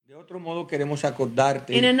otro modo queremos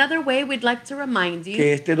acordarte In another way, we'd like to remind que you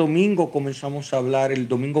este domingo comenzamos a hablar, el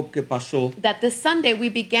domingo que pasó, that this Sunday we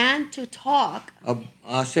began to talk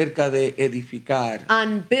acerca de edificar,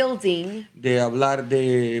 on building de hablar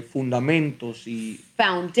de fundamentos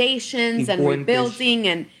foundations y and puentes.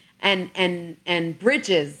 rebuilding and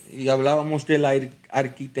bridges. Y hablábamos de la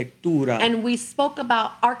arquitectura, And we spoke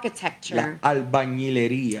about la architecture,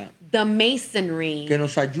 albañilería, the masonry que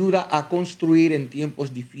nos ayuda a construir en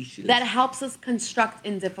tiempos difíciles. that helps us construct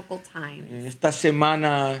in difficult times. Esta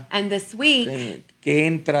semana And this week, que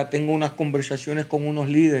entra, tengo unas conversaciones con unos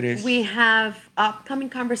líderes, we have upcoming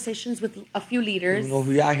conversations with a few leaders, unos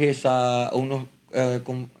viajes a unos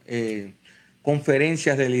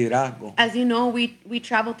conferencias de liderazgo as you know, we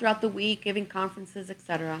travel throughout the week giving conferences,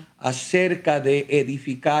 etc. acerca de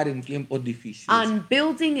edificar en tiempos difíciles. On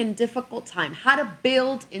building in difficult time, how to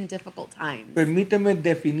build in difficult times. Permíteme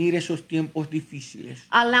definir esos tiempos difíciles.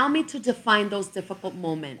 Allow me to define those difficult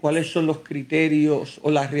moments. ¿Cuáles son los criterios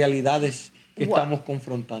o las realidades que What estamos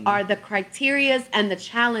confrontando? are the criterias and the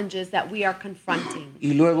challenges that we are confronting?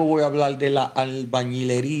 Y luego voy a hablar de la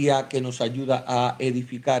albañilería que nos ayuda a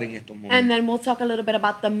edificar en estos momentos. And then we'll talk a little bit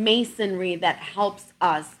about the masonry that helps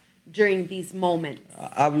us during these moments.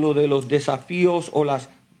 Hablo de los desafíos o las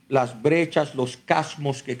brechas, los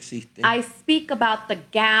casmos que existen. I speak about the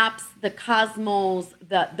gaps, the cosmos,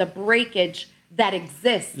 the breakage that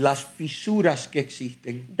exists, Las fisuras que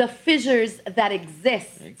existen, the fissures that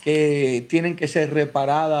exist, que tienen que ser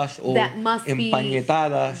reparadas o that must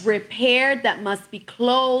empañetadas be repaired, that must be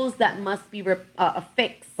closed, that must be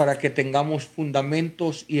fixed, para que tengamos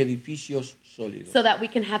fundamentos y edificios sólidos. so that we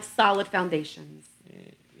can have solid foundations.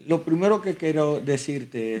 Lo primero que quiero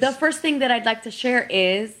decirte The first thing that I'd like to share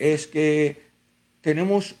es que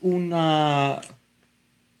tenemos un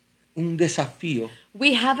desafío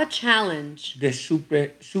we have a challenge de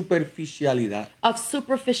superficialidad. of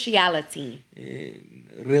superficiality.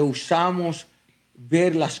 Rehusamos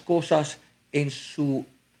ver las cosas en su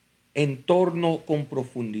entorno con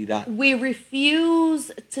profundidad. We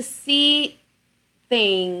refuse to see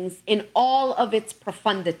things in all of its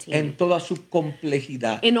profundity, En toda su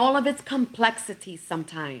complejidad. in all of its complexity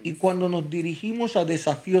sometimes. Y cuando nos dirigimos a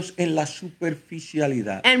desafíos en la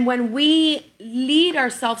superficialidad, And when we lead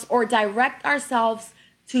ourselves or direct ourselves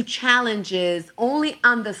to challenges only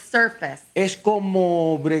on the surface, es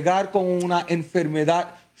como bregar con una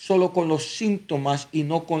enfermedad solo con los síntomas y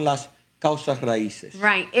no con las causas raíces.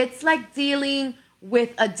 right? It's like dealing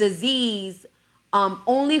with a disease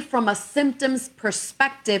only from a symptoms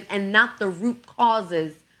perspective and not the root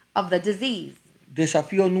causes of the disease.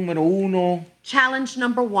 Desafío número 1 Challenge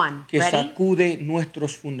number 1, que ready? sacude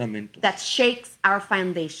nuestros fundamentos. That shakes our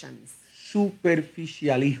foundations.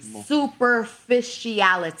 Superficialismo.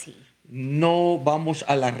 Superficiality. No vamos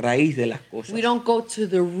a la raíz de las cosas. We don't go to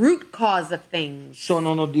the root cause of things.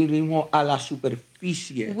 Solo nos dirigimos a la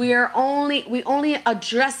superficie. We only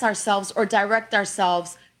address ourselves or direct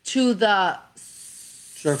ourselves to the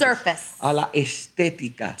surface, A la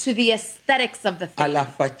estética, to the aesthetics of the a thing, la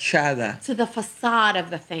fachada. to the facade of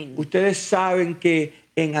the thing. Ustedes saben que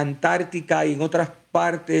en Antártica y en otras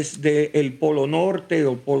partes del Polo Norte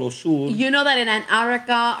o Polo Sur, You know that in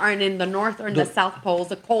Antarctica or in the North or in the South Poles,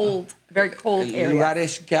 the cold, very cold areas,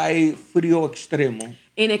 lugares que hay frío extremo,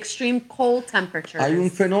 in extreme cold temperatures, hay un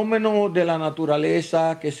fenómeno de la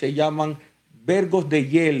naturaleza que se llaman vergos de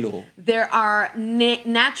hielo. there are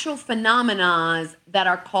natural phenomena that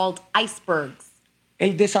are called icebergs.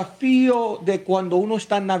 El desafío de cuando uno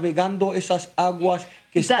está navegando esas aguas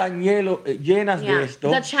que están llenas de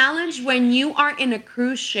esto, The challenge when you are in a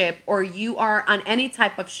cruise ship or you are on any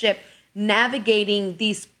type of ship navigating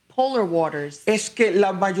these polar waters es que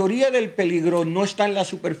la mayoría del peligro no está en la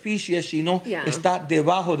superficie, sino está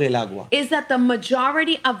debajo del agua. is that the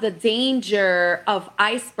majority of the danger of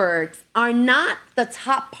icebergs are not the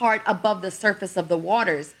top part above the surface of the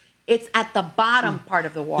waters. It's at the bottom part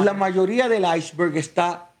of the water. La mayoría del iceberg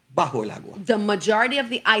está bajo el agua. The majority of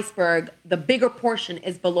the iceberg, the bigger portion,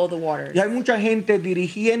 is below the water. Y hay mucha gente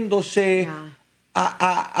dirigiéndose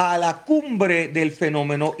a la cumbre del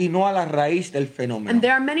fenómeno y no a la raíz del fenómeno. And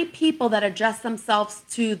there are many people that address themselves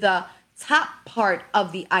to the top part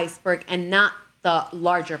of the iceberg and not the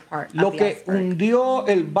larger part Lo of the que iceberg. hundió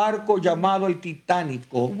el barco llamado el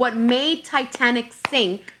Titánico What made Titanic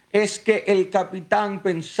sink es que el capitán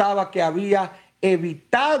pensaba que había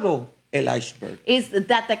evitado el iceberg, is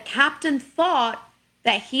that the captain thought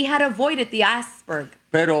that he had avoided the iceberg,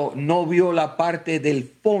 pero no vio la parte del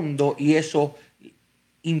fondo y eso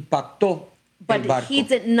impactó el but barco. he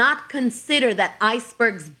did not consider that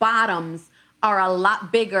iceberg's bottoms are a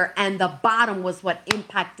lot bigger, and the bottom was what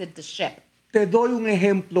impacted the ship. Te doy un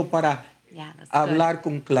ejemplo para Yeah, that's hablar good.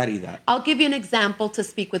 con claridad. I'll give you an example to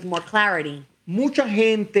speak with more clarity. Mucha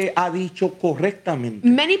gente ha dicho correctamente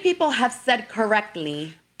Many people have said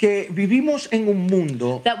correctly que vivimos en un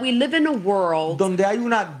mundo that we live in a world donde hay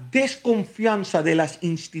una desconfianza de las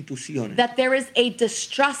instituciones, that there is a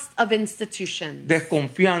distrust of institutions,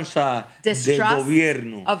 desconfianza del distrust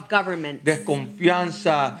gobierno, of government,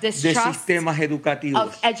 desconfianza de distrust sistemas educativos,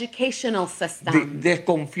 of educational systems,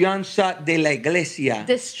 desconfianza de la iglesia.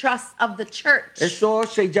 distrust of the church. Eso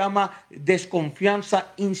se llama desconfianza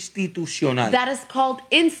institucional. That is called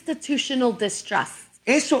institutional distrust.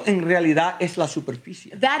 Eso en realidad es la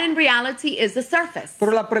superficie. That in reality is the surface.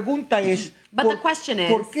 Pero la pregunta es, But the question is,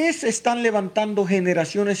 ¿por qué se están levantando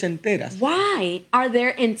generaciones enteras why are there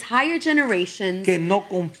entire generations que no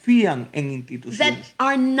confían en that instituciones?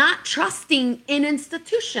 are not trusting in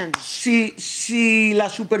institutions? Si la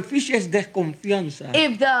superficie es desconfianza,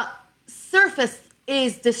 If the surface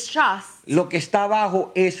is distrust, lo que está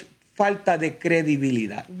abajo es falta de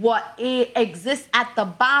credibilidad. what exists at the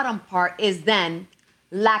bottom part is then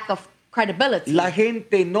lack of credibility. La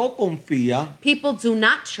gente no confía People do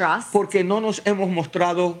not trust porque no nos hemos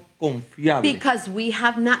mostrado confiables. because we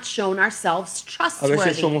have not shown ourselves A veces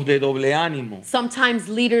trustworthy. somos de doble ánimo. Sometimes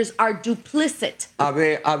leaders are duplicit. A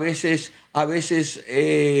veces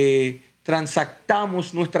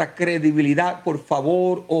transactamos nuestra credibilidad por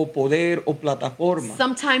favor o poder o plataforma.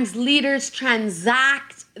 Sometimes leaders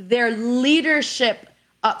transact their leadership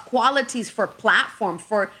qualities for platform,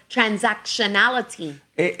 for transactionality.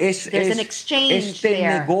 There's an exchange este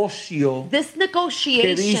there. negocio This que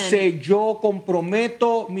negotiation dice yo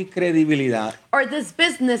comprometo mi credibilidad. or this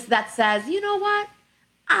business that says, you know what,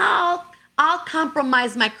 I'll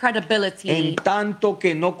compromise my credibility En tanto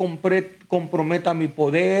que no comprometa mi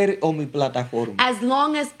poder o mi plataforma. as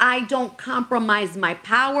long as I don't compromise my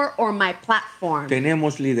power or my platform.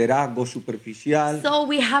 Tenemos liderazgo superficial So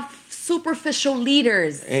we have superficial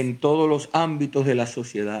leaders en todos los ámbitos de la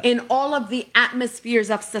sociedad. in all of the atmospheres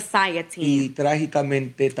of Y society.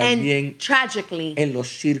 trágicamente también And tragically, en los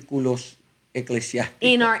círculos in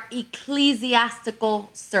eclesiásticos. our ecclesiastical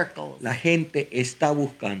circles. La gente está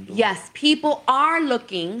buscando Yes, people are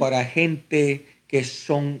looking para gente que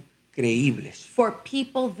son creíbles, for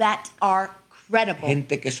people that are credible,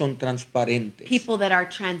 gente que son transparentes. people that are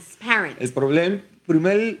transparent. El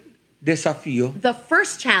primer desafío The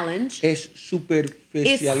first challenge es is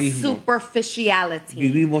superficialismo. superficiality.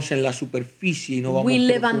 Vivimos en la superficie y no vamos We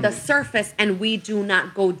live on the profundo. surface and we do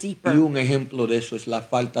not go Y deeper. un ejemplo de eso es la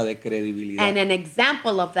falta de credibilidad. And an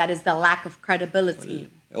example of that is the lack of credibility.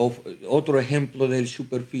 Otro ejemplo del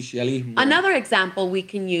superficialismo Another example we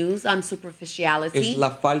can use on es superficiality la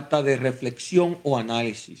falta de reflexión o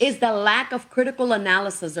análisis. is the lack of critical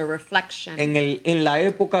analysis or reflection. En la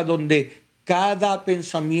época donde cada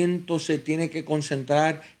pensamiento se tiene que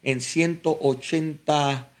concentrar en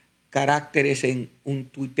 180 caracteres en un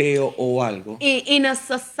tuiteo o algo. In a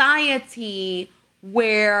society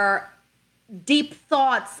where deep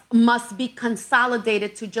thoughts must be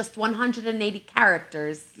consolidated to just 180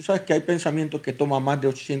 characters, Tú sabes que hay pensamientos que toman más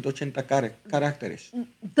de 180 caracteres.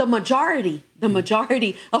 the majority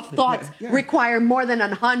of thoughts Yeah. require more than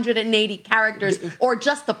 180 characters or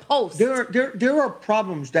just a post. There are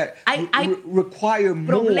problems that Hay require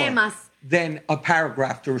more problemas than a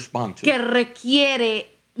paragraph to respond to. que requiere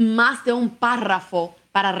más de un párrafo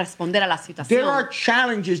para responder a la There are situación.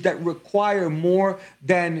 challenges that require more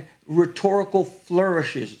than rhetorical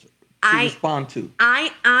flourishes to respond to.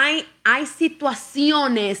 Hay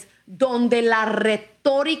situaciones donde la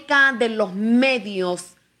retórica de los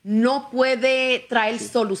medios no puede traer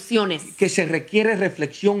soluciones. Que se requiere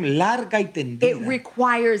reflexión larga y tendida. It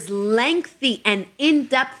requires lengthy and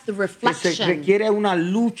in-depth Que se reflection. requiere una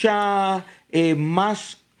lucha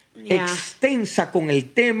más extensa con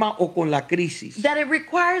el tema o con la crisis. That it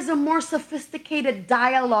requires a more sophisticated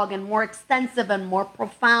dialogue and more extensive and more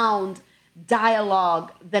profound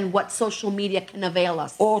dialogue than what social media can avail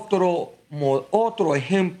us. Otro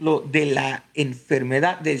ejemplo de la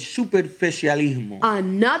enfermedad del superficialismo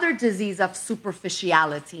Another disease of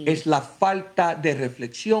superficiality es la falta de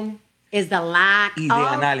reflexión is the lack y de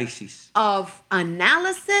análisis. of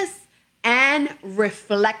analysis and Y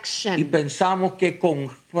reflection. pensamos que con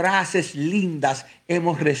frases lindas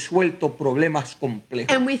hemos resuelto problemas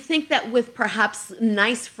complejos. And we think that with perhaps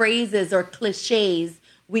nice phrases or cliches,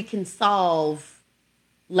 we can solve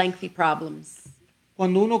lengthy problems.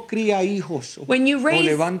 Cuando uno cría hijos o When you raise-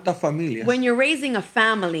 levanta familias, When you're raising a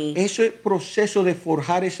family, ese proceso de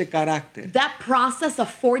forjar ese carácter that process of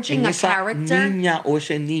forging en a esa character niña o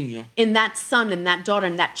ese niño in that son, in that daughter,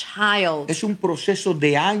 in that child, es un proceso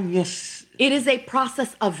de años it is a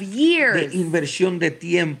process of de years, inversión de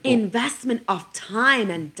tiempo investment of time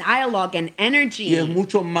and dialogue and y es energy.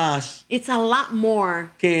 mucho más It's a lot more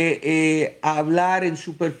que hablar en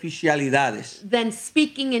superficialidades, than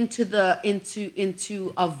speaking into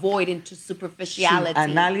a void, into sin superficiality,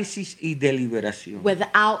 análisis y deliberación.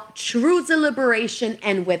 without true deliberation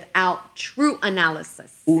and without true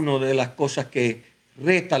analysis. Una de las cosas que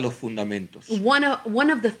reta los fundamentos. One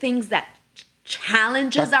of the things that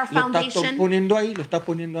challenges our ¿Lo estás foundation. poniendo ahí? ¿Lo estás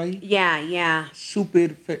poniendo ahí? Yeah.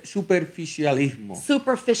 Superficialismo,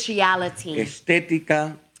 Superficiality,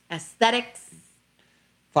 estética, aesthetics,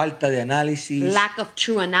 falta de análisis, lack of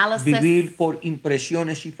true analysis, vivir por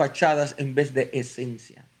impresiones y fachadas en vez de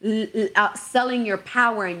esencia. selling your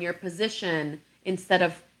power and your position instead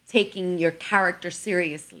of taking your character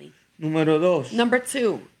seriously. Número 2, Number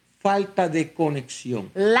 2, falta de conexión.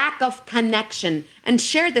 lack of connection. And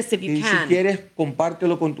share this if you Y si can. quieres,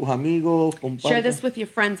 compártelo con tus amigos, Share this with your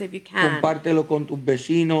friends if you can. compártelo con tus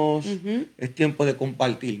vecinos. Es tiempo de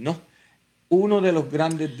compartir, ¿no? Uno de los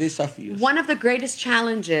grandes desafíos One of the greatest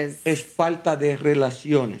challenges es falta de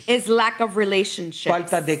relaciones, is lack of relationships,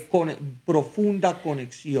 falta de profunda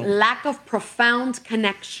conexión. lack of profound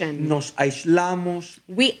connection. Nos aislamos,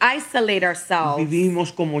 We isolate ourselves.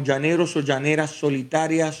 vivimos como llaneros o llaneras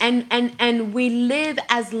solitarias. And we live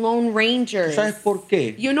as lone rangers. ¿Sabes por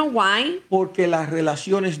qué? You know why? Porque las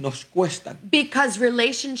relaciones nos cuestan. Because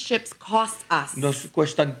relationships cost us. Nos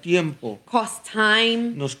cuestan tiempo, Cost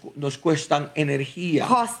time, nos cuestan energía,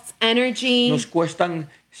 costs energy, nos cuestan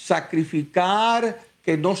sacrificar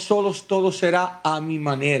que no solo todo será a mi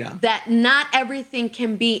manera. that not everything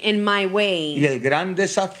can be in my Y way. el gran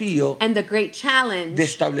desafío And the great de challenge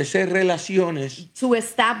establecer relaciones to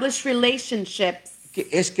establish relationships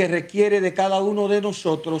es que requiere de cada uno de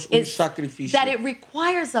nosotros un is sacrificio. that it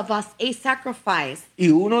requires of us a sacrifice. Y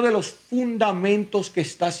uno de los fundamentos que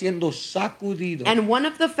está siendo sacudido And one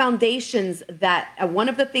of the foundations one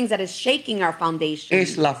of the things that is shaking our foundation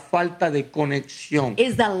es la falta de conexión.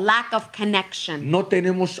 is the lack of connection. No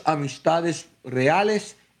tenemos amistades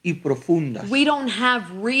reales y profundas. We don't have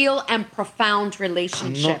real and profound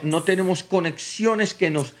relationships. No tenemos conexiones que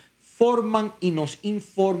nos forman y nos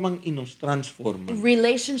informan y nos transforman.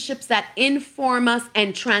 Relationships that inform us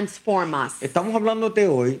and transform us. Estamos hablándote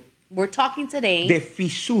hoy We're talking today de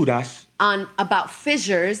fisuras, about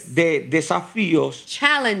fissures, de desafíos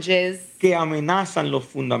challenges, que amenazan los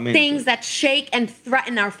fundamentos. things that shake and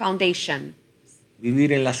threaten our foundation.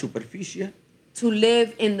 Vivir en la superficie, To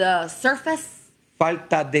live in the surface,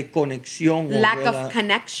 falta de conexión lack of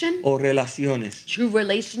connection, o relaciones. true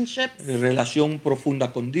relationships Relación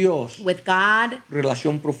profunda con Dios, with God,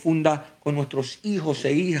 relación profunda con nuestros hijos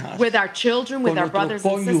e hijas, with our children, with con our nuestros brothers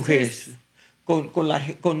and cónyuges, sisters,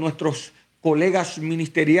 con nuestros colegas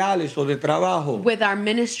ministeriales o de trabajo. with our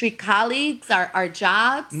ministry colleagues, our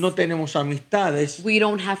jobs. No tenemos amistades We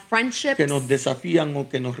don't have friendships que nos desafían o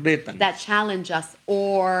que nos retan. that challenge us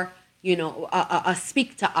or,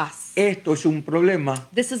 speak to us. Esto es un problema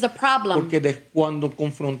This is a problem porque cuando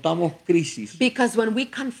confrontamos crisis, because when we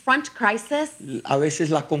confront crisis, a veces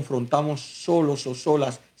la confrontamos solos o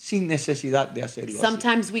solas sin necesidad de hacerlo así.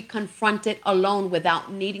 sometimes we confront it alone without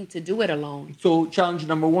needing to do it alone. So, challenge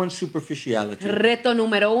number 1, superficiality. Reto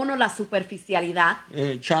número 1, la superficialidad.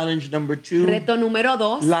 Challenge number 2, Reto número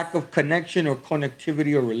 2, lack of connection or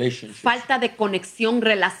connectivity or relationships. falta de conexión,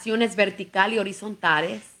 relaciones vertical y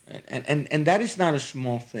horizontales. And that is not a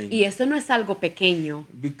small thing. Y eso no es algo pequeño,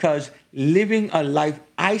 Because living a life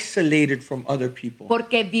isolated from other people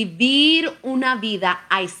porque vivir una vida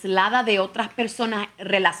aislada de otras personas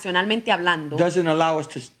relacionalmente hablando doesn't allow us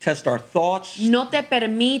to test our thoughts, no te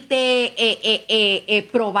permite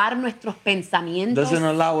probar nuestros pensamientos, doesn't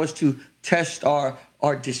allow us to test our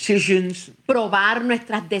decisions. probar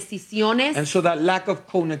nuestras decisiones. And so that lack of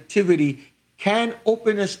connectivity can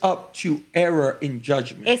open us up to error in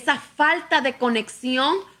judgment. Esa falta de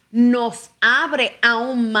conexión nos abre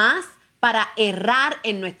aún más para errar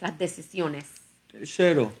en nuestras decisiones.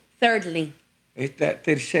 Tercero, Thirdly, esta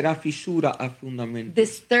tercera fisura al fundamento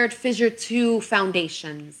this third fissure to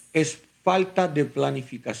foundations, es falta de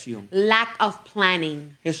planificación. lack of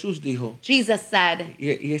planning. Jesús dijo, Jesus said,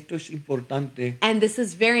 y esto es importante, and this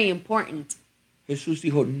is very important, Jesús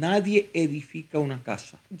dijo, nadie edifica una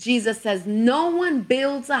casa Jesus says, no one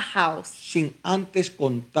builds a house sin antes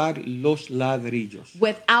contar los ladrillos.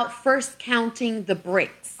 without first counting the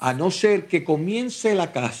bricks. A no ser que comience la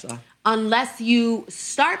casa Unless you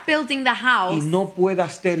start building the y house no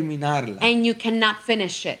puedas terminarla. and you cannot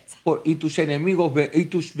finish it. Y tus enemigos y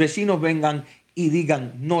tus vecinos vengan y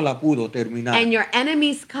digan, no la pudo terminar. And your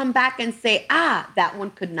enemies come back and say, that one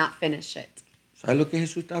could not finish it. ¿Sabes lo que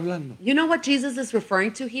Jesús está hablando? You know what Jesus is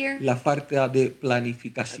referring to here? La falta de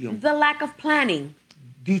planificación. The lack of planning.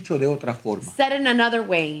 Dicho de otra forma, Said in another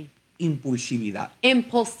way, impulsividad.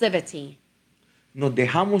 impulsivity. Nos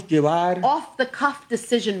dejamos llevar Off the cuff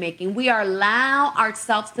decision making. We allow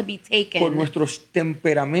ourselves to be por taken nuestros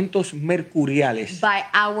temperamentos mercuriales. by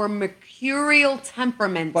our mercurial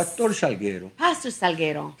temperaments. Pastor Salguero, Pastor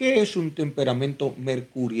Salguero, ¿qué es un temperamento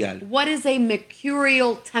mercurial? what is a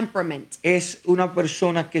mercurial temperament? Es una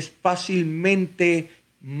persona que es fácilmente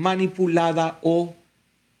manipulada o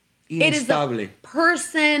It is a inestable.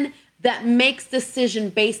 person that makes decision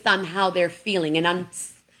based on how they're feeling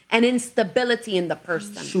and instability in the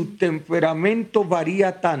person. Su temperamento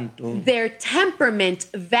varía tanto Their temperament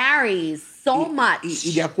varies so much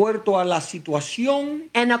y de acuerdo a la situación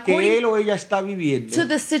And according que él o ella está viviendo, to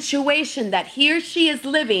the situation that he or she is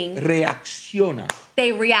living, reacciona.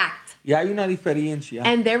 they react. Y hay una diferencia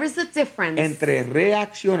And there is a difference entre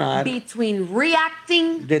reaccionar between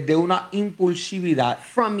reacting desde una impulsividad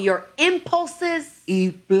from your impulses y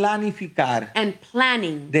planificar and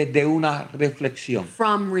planning desde una reflexión.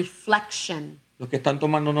 from reflection. Los que están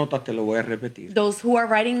tomando notas te lo voy a repetir. Those who are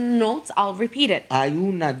writing notes, I'll repeat it. Hay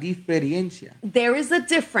una diferencia There is a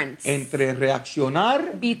difference entre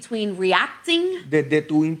reaccionar between reacting desde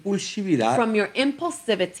tu impulsividad from your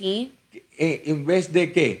impulsivity en vez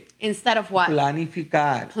de qué? instead of what?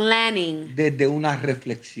 Planificar Planning desde una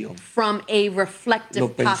reflexión. from a reflective Lo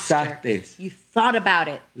posture. pensaste. You thought about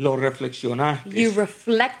it. Lo reflexionaste. You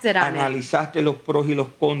reflected on it. Analizaste los pros y los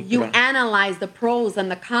You contras. analyzed the pros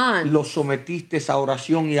and the cons. Lo sometiste a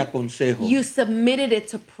oración y a consejo. You submitted it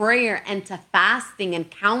to prayer and to fasting and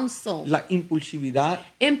counsel. La impulsividad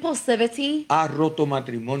Impulsivity ha roto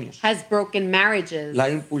matrimonios. has broken marriages. La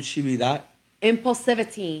impulsividad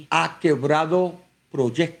Impulsivity ha quebrado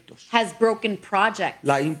proyectos. has broken projects.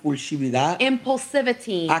 La impulsividad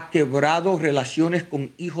Impulsivity ha quebrado relaciones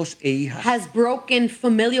con hijos e hijas. has broken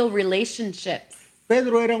familial relationships.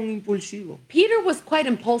 Pedro era un impulsivo Peter was quite y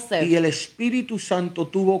impulsive, el Espíritu Santo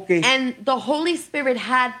tuvo que and the Holy Spirit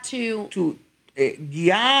had to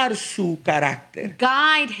guiar su carácter.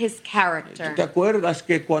 guide his ¿Tú te character. acuerdas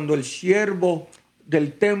que cuando el siervo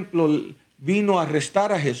del templo vino a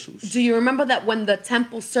arrestar a Jesús, Do you remember that when the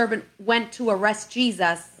temple servant went to arrest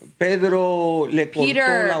Jesus, Pedro le cortó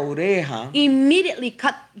Peter la oreja? immediately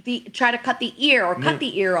tried to cut the ear or cut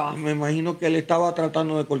the ear off? Me imagino que él estaba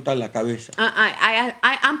tratando de cortar la cabeza.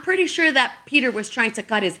 I'm pretty sure that Peter was trying to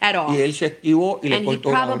cut his head off. Y él se esquivó y le And he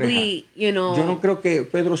cortó la oreja. probably, Yo no creo que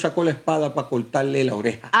Pedro sacó la espada para cortarle la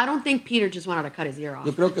oreja. I don't think Peter just wanted to cut his ear off.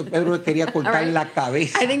 Yo creo que Pedro le quería cortar All right. la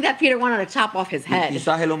cabeza. I think that Peter wanted to chop off his Y head.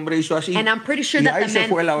 quizás el hombre hizo así. And I'm pretty sure y that ahí the se man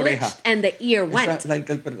fue la oreja. flinched and the ear Esa went. es la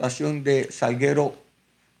interpretación de Salguero,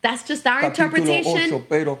 That's just our capítulo 8. interpretation.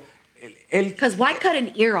 Pero Because why cut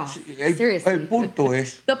an ear off? el Seriously. punto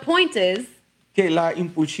es The point is que la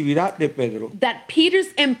impulsividad de Pedro that Peter's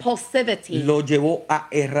impulsivity lo llevó a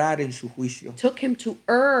errar en su juicio. took him to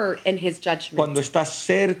err in his judgment. Cuando está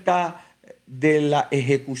cerca de la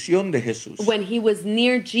ejecución de Jesús When he was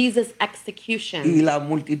near Jesus' y execution, las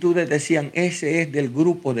multitudes decían, ese es del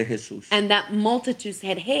grupo de Jesús. and that multitude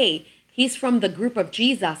said, hey, he's from the group of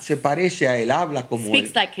Jesus. Se parece a él, habla como él.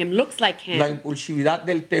 Speaks like him, looks like La him. impulsividad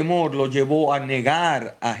del temor lo llevó a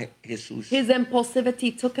negar a Jesús. His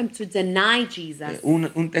impulsivity took him to deny Jesus.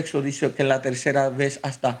 Un texto dice que la tercera vez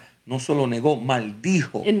hasta no solo negó,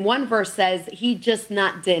 maldijo. In one verse says he just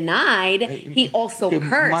not denied, he also Que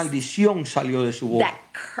cursed. maldición salió de su boca.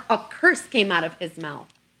 That a curse came out of his mouth.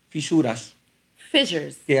 Fisuras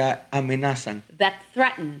Fissures que amenazan that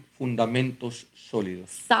threaten fundamentos sólidos.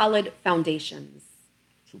 solid foundations.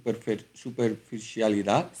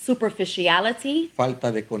 Superficialidad, Superficiality,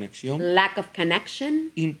 falta de conexión, lack of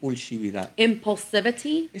connection, impulsividad.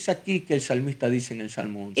 impulsivity. Es aquí que el salmista dice en el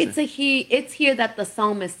Salmo 11, It's here that the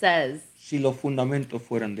psalmist says, si los fundamentos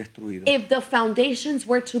fueran destruidos. if the foundations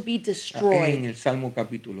were to be En destroyed. el Salmo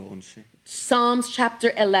capítulo 11. Psalms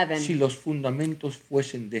chapter Si 11. los fundamentos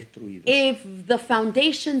fuesen destruidos, If the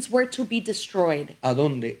foundations were to be destroyed, ¿a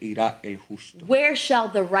dónde irá el justo? where shall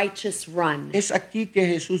the righteous run? Es aquí que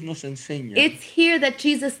Jesús nos enseña It's here that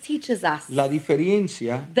Jesus teaches us la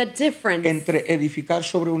diferencia the difference entre edificar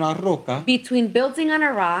sobre una roca between building on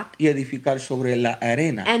a rock y edificar sobre la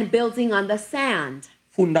arena. and building on the sand.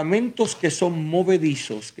 Fundamentos que son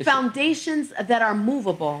movedizos, que Foundations that are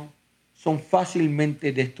movable son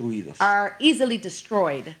fácilmente destruidos. are easily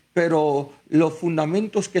destroyed, Pero los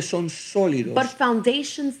fundamentos que son sólidos but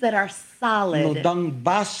foundations that are nos solid dan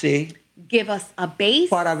base give us a base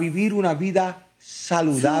para vivir una vida to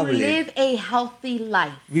saludable, live a healthy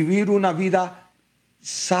life, vivir una vida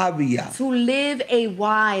sabia, to live a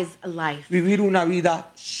wise life, vivir una vida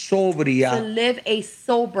to sobria, live a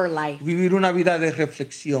sober life, vivir una vida de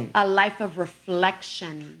reflexión. a life of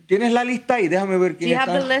reflection. ¿Tienes la lista ahí? Déjame ver Do quién you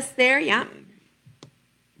have the está list there? Yeah.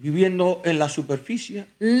 viviendo en la superficie,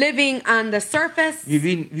 Living on the surface,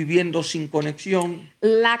 viviendo sin conexión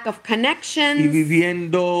lack of y connections,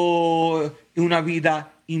 viviendo una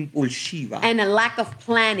vida impulsiva, and a lack of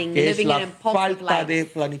planning, que es living an la impulsive falta de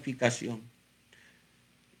life. planificación.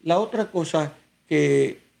 La otra cosa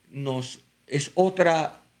que nos es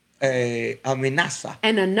otra amenaza,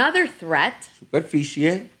 And another threat,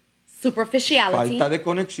 superficie, superficiality, falta de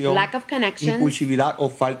conexión, lack of connections, impulsividad o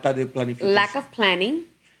falta de lack planificación. of planning.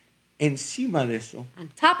 Encima de eso, On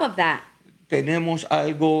top of that, tenemos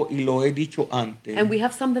algo, y lo he dicho antes, and we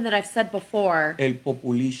have something that I've said before, el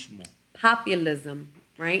populismo. populism,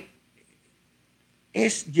 right?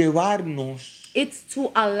 Es llevarnos, It's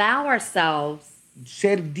to allow ourselves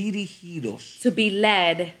ser dirigidos to be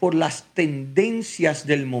led por las tendencias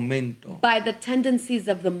del momento, by the tendencies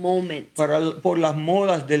of the moment, por las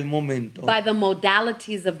modas del momento, by the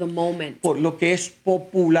modalities of the moment, por lo que es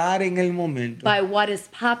popular en el momento, by what is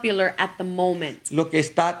popular at the moment, lo que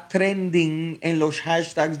está trending en los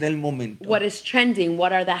hashtags del momento. what is trending,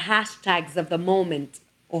 what are the hashtags of the moment.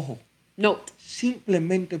 Ojo, Note,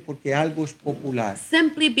 simplemente porque algo es popular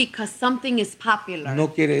simply because something is popular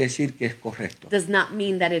no quiere decir que es correcto. does not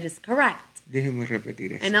mean that it is correct. Déjenme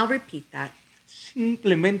repetir eso. And I'll repeat that.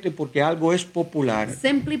 Simplemente porque algo es popular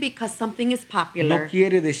Simply because something is no popular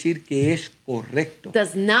quiere decir que es correcto.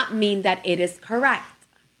 does not mean that it is correct.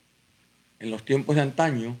 En los tiempos de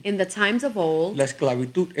antaño, In the times of old, la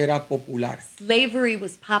esclavitud era popular, slavery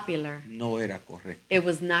was popular. no era correcto. It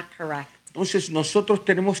was not correct. Entonces nosotros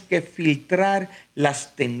tenemos que filtrar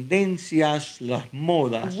las tendencias, las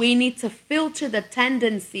modas, We need to filter the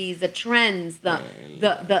tendencies, the trends,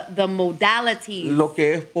 the modalities, lo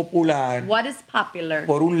que es popular, what is popular,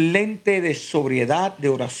 por un lente de sobriedad, de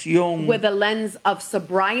oración, with a lens of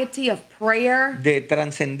sobriety, of prayer, de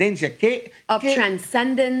trascendencia. of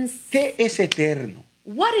transcendence. ¿Qué es eterno?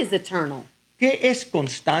 What is eternal? ¿Qué es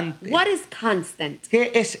constante? What is constant?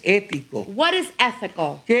 ¿Qué es ético? What is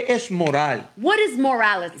ethical? ¿Qué es moral? What is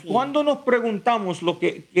morality? Cuando nos preguntamos lo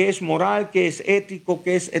que es moral, qué es ético,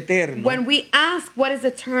 qué es eterno, When we ask what is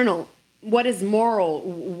eternal, what is moral,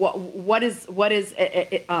 what is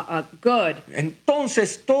good,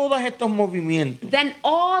 entonces todos estos movimientos then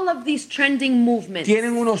all of these trending movements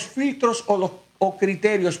tienen unos filtros o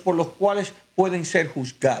criterios por los cuales pueden ser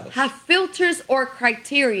juzgados. have filters or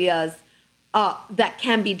criterias that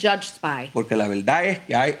can be judged by. Porque la verdad es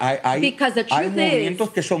que hay Because the truth movimientos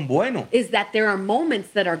que son buenos. Is that there are moments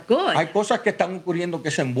that are good. Hay cosas que están ocurriendo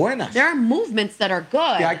que son buenas. There are movements that are Que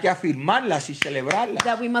hay good que afirmarlas y celebrarlas.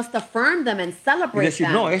 that we must affirm them and Y celebrate decir,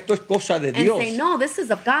 them. no, esto es cosa de And Dios. say, no, this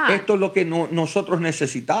is of God. Esto es lo que nosotros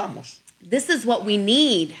necesitamos. This is what we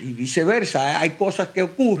need. Y viceversa, hay cosas que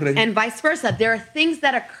ocurren And vice versa. There are things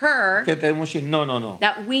that occur que tenemos que decir, no.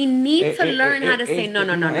 that we need to learn how to say, no.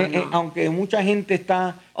 Aunque mucha gente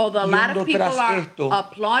está Although a lot yendo of people tras are esto,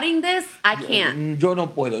 applauding this, I can't. yo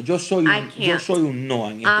no puedo. Yo soy un no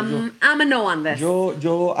en esto. I'm a no on this.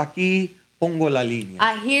 Yo aquí pongo la línea.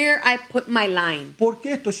 Here I put my line. ¿Por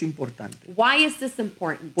qué esto es importante? Why is this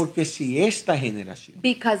important? Porque si esta generación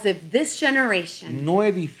Because if this generation no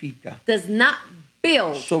edifica does not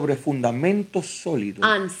build sobre fundamentos sólidos,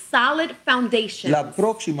 on solid foundations, la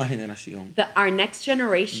próxima generación our next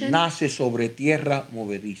generation nace sobre tierra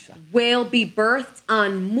movediza. will be birthed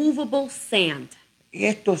on movable sand. Y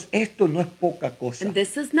esto no es poca cosa. And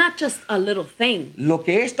this is not just a little thing. Lo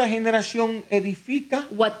que esta generación edifica,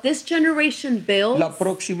 What this generation builds, la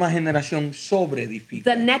próxima generación sobreedifica.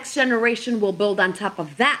 the next generation will build on top of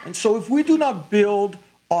that. And so if we do not build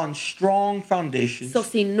on strong foundations, So,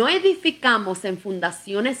 si no edificamos en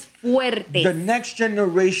fundaciones fuertes, the next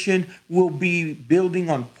generation will be building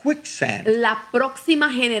on quicksand. la próxima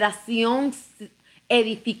generación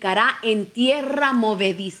edificará en tierra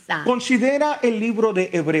movediza. Considera el libro de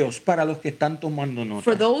Hebreos para los que están tomando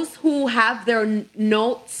For notas. those who have their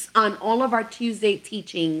notes on all of our Tuesday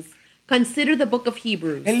teachings, consider the book of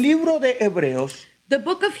Hebrews. El libro de Hebreos The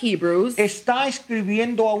book of Hebrews está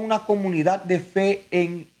escribiendo a una comunidad de fe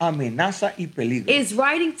en amenaza y peligro. is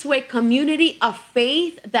writing to a community of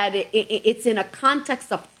faith that it's in a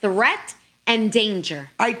context of threat and danger.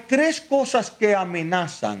 Hay tres cosas que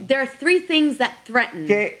amenazan There are three things that threaten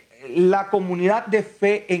que la comunidad de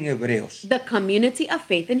fe en Hebreos. the community of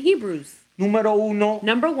faith in Hebrews. Número uno,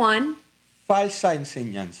 Number one, falsa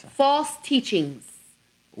enseñanza. false teachings.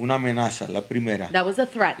 Una amenaza, la primera. That was a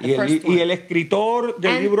threat, Y the first y one. el escritor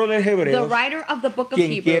del And libro de the Hebreos, writer of the book of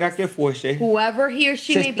quien quiera Hebrews, que fuese, whoever he or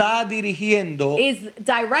she se may be, está dirigiendo is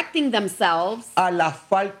directing themselves a la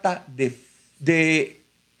falta de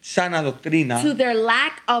sana doctrina to their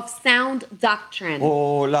lack of sound doctrine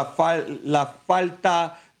o la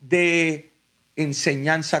falta de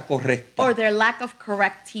enseñanza correcta. or their lack of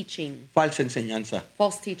correct teaching, Falsa enseñanza.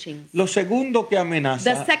 false teachings. Lo segundo que The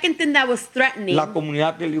amenaza second thing that was threatening la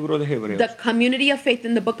comunidad del libro de Hebreos the community of faith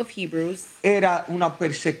in the book of Hebrews era una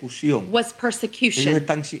persecución. was Ellos persecution.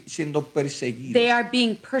 están siendo perseguidos. They are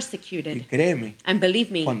being Y persecuted. créeme, And believe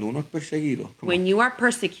me, cuando uno es perseguido, when you are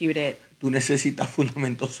persecuted, tú necesitas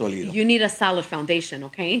fundamentos sólidos. you need a solid foundation,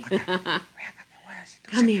 okay?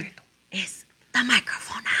 Come here. It's the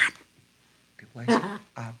microphone on. Te voy a decir,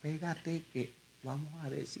 apégate que vamos a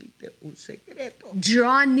decirte un secreto.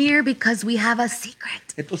 Draw near because we have a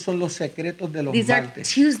secret. Estos son los secretos de los These are martes.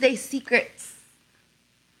 Tuesday secrets.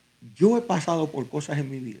 Yo he pasado por cosas en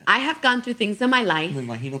mi vida. I have gone through things in my life, Me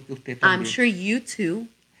imagino que usted I'm también. sure you too,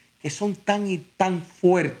 Que son tan y tan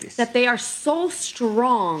fuertes. that they are so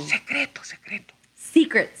strong. Secreto, secreto.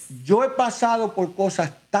 Secrets. Yo he pasado por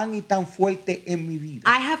cosas tan y tan fuertes en mi vida.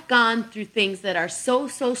 I have gone through things that are so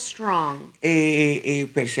strong.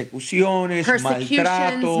 Persecuciones, Persecutions,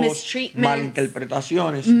 maltratos, mistreatments,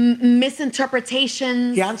 malinterpretaciones,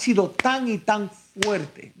 Misinterpretations que han sido tan y tan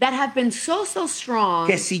fuertes that have been so strong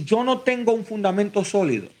que si yo no tengo un fundamento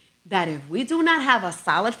sólido, that if we do not have a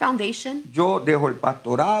solid foundation, yo dejo el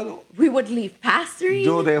pastorado, we would leave pastoring,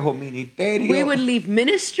 yo dejo ministerio, we would leave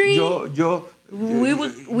ministry, me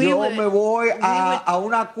voy a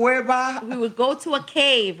una cueva we would go to a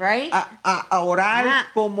cave, right? a orar Ah.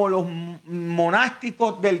 como los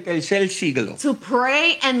monásticos del tercer siglo. To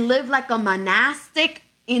pray and live like a monastic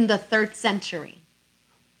in the 3rd century.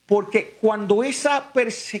 Porque cuando esa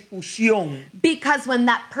persecución, Because when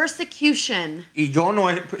that persecution, y yo no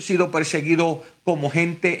he sido perseguido como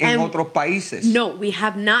gente en And otros países, no, we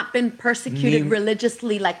have not been persecuted Ni-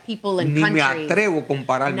 religiously like people in ni me countries. atrevo a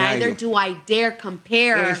compararme a Neither ellos. do I dare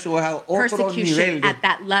compare Eso es a otro persecution nivel. at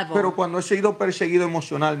that level. Pero cuando he sido perseguido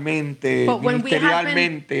emocionalmente, But when we have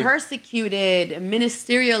been ministerialmente, persecuted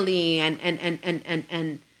ministerially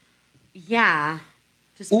and yeah,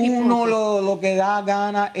 just uno people, lo que da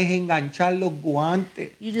gana es enganchar los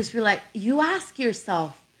guantes. you just feel like, you ask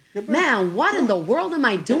yourself, ¿Qué pasa? man, what in the world am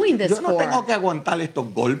I doing this Yo no tengo for? que aguantar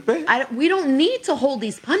estos golpes. We don't need to hold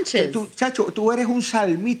these punches. Tú, chacho, tú eres un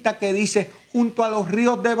salmista que dice junto a los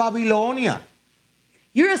ríos de Babilonia.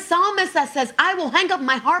 You're a psalmist that says, I will hang up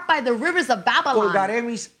my harp by the rivers of Babylon. Colgaré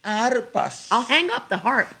mis arpas. I'll hang up the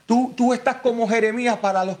harp. Tú estás como Jeremías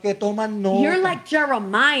para los que toman nota. You're like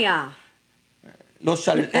Jeremiah.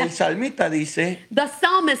 El salmista dice The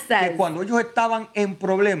psalmist que says cuando ellos estaban en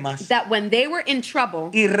problemas, that when they were in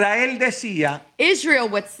trouble, Israel decía, Israel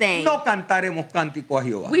would say, no cantaremos cántico a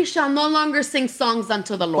Jehová. we shall no longer sing songs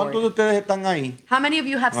unto the ¿Cuántos de Lord. ustedes están ahí? How many of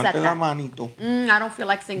you have said Levanten la that? manito. I don't feel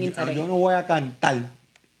like singing Yo today. no voy a cantar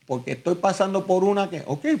porque estoy pasando por una que,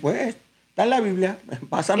 ok, pues está en la Biblia,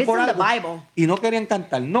 pasan It's por in the algo Bible. y no querían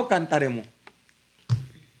cantar, no cantaremos.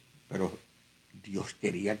 Pero Dios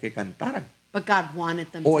quería que cantaran. But God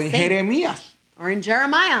wanted them O to en sing. Jeremías, Or in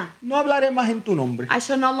Jeremiah, no hablaré más en tu nombre. I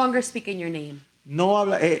shall no longer speak in your name. No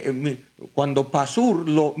habla, cuando Pasur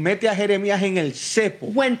lo mete a Jeremías en el cepo,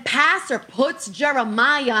 When pastor puts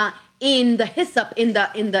Jeremiah in the hyssop, in the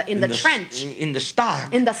trench, in the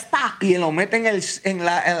stock, in the stock. y lo mete en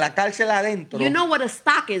la cárcel adentro. You know what a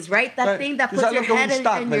stock is, right? That thing that ¿Tú puts sabes your lo que es un head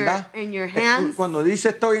stock, verdad? in your hands. Cuando dice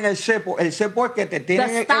estoy en el cepo es que te tienen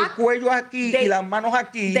el stock, cuello aquí they- y las manos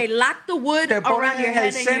aquí, They lock the wood te ponen around your en el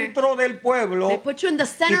head and centro del pueblo they put you in the y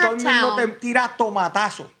center todo of el mundo te town tira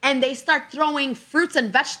tomatazo. and they start throwing fruits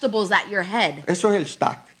and vegetables at your head. Eso es el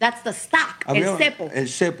stock. That's the stock, el cepo. El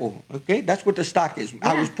cepo. Okay, that's what the stock is.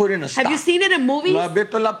 I was put in a stock. Have you seen it in movies? ¿Lo has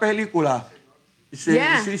visto en la película? Sí,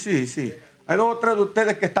 Yeah. sí. Hay otros de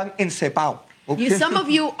ustedes que están encepados. Okay? Some of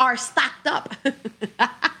you are stocked up.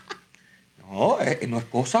 No, no es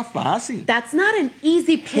cosa fácil. That's not an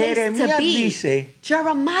easy place Jeremías to be. dice,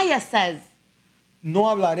 Jeremiah says, no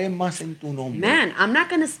hablaré más en tu nombre. man, I'm not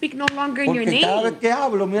going to speak no longer in your Porque cada vez name. que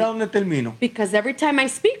hablo, mira dónde termino. Because every time I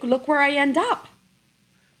speak, look where I end up.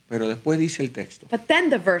 Pero después dice el texto, But then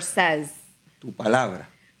the verse says, tu palabra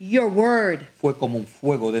your word fue como un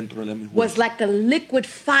fuego dentro de mis was huesos. like a liquid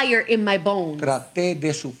fire in my bones. Traté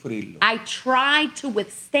de sufrirlo I tried to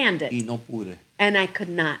withstand y it, no pude. and I could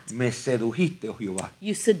not. Me sedujiste, oh Jehová,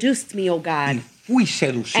 You seduced me, O y God, fui and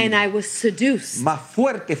seducido. I was seduced. Más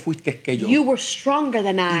fuerte fuiste que yo You were stronger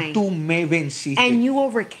than y I, tú me venciste. and you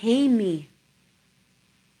overcame me.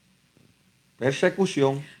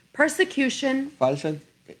 Persecución, Persecution, falsa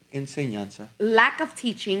enseñanza lack of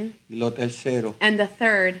teaching, y lo tercero, and the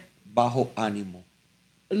third, bajo ánimo.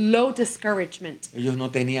 low discouragement. Ellos no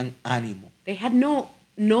tenían ánimo. They had no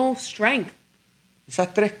strength.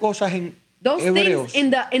 Esas tres cosas en Those Hebreos,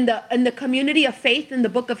 things in the community of faith in the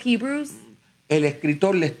book of Hebrews, el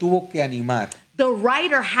escritor les tuvo que animar. the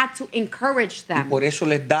writer had to encourage Y them. por eso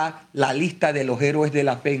les da la lista de los héroes de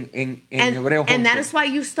la fe en Hebreos And that 11. is why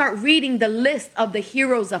you start reading the list of the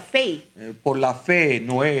heroes of faith. Por la fe,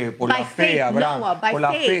 Noé, por By la fe, faith, Abraham, Noah, by por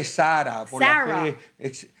la fe, faith, Sara, por Sarah. la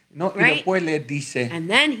fe. No, y Right? después les dice, And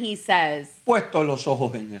then he says, puesto los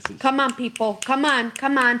ojos en Jesús. come on, people, come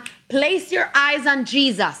on. Place your eyes on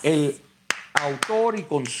Jesus. El autor y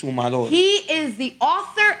consumador. He is the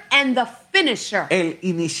author and the finisher. El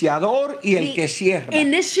iniciador y el que The cierra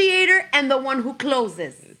initiator and the one who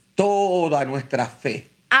closes. toda nuestra fe.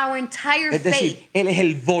 Our entire Es decir, faith. Él es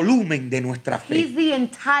el volumen de nuestra He's fe. the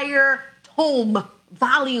entire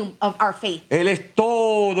volume of our faith. Él es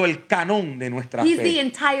todo el canón de nuestra He's the fe.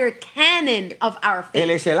 entire canon of our Él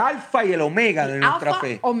faith. es el alfa y el omega de nuestra Alpha,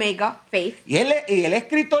 fe. Omega, faith. Y el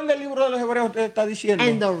escritor del libro de los Hebreos te está diciendo,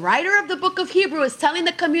 And the writer of the book of Hebrews is telling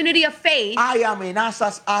the community of faith, hay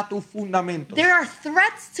amenazas a tus fundamentos. there are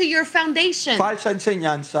threats to your foundation. Falsa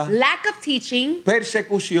enseñanza, Lack of teaching,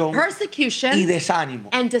 persecución y persecution, desánimo.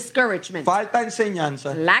 and discouragement. Falta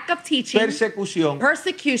enseñanza, Lack of teaching, persecución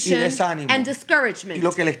persecution, y desánimo. and Y discouragement.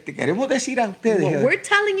 lo que les queremos decir a ustedes What we're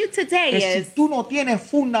telling you today es is, si tú no tienes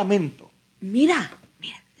fundamento, mira,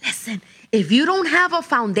 listen, if you don't have a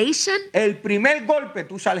foundation, el primer golpe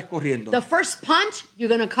tú sales corriendo. the first punch, you're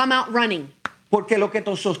going to come out running. Porque lo que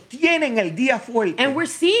te sostiene en el día fuerte And we're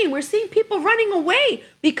seeing people running away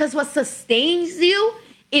because what sustains you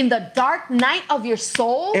in the dark night of your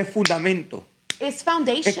soul es fundamento. is Es que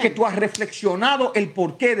foundation. tú has reflexionado el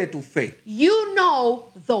porqué de tu fe. You know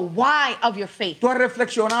the why of your faith. Tú has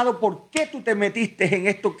reflexionado por qué tú te metiste en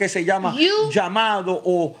esto que se llama You- llamado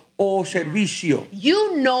o servicio.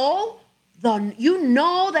 You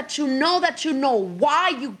know why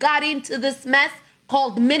you got into this mess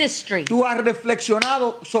called ministry. Tú has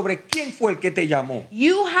reflexionado sobre quién fue el que te llamó.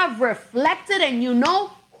 You have reflected and you know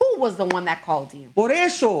who was the one that called you. Por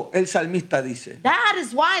eso el salmista dice, That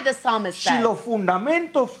is why the psalmist si says, los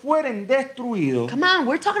fundamentos fueren destruidos, come on,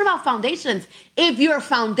 we're talking about foundations. If your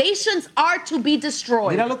foundations are to be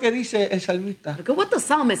destroyed, mira lo que dice el salmista, look at what the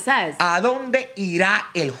psalmist says. ¿a dónde irá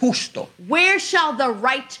el justo? Where shall the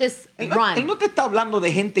righteous Él no run? te está hablando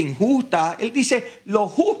de gente injusta, él dice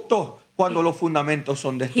los justos cuando los fundamentos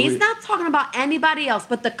son He's destruidos. not talking about anybody else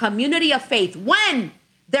but the community of faith. When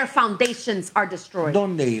their foundations are destroyed,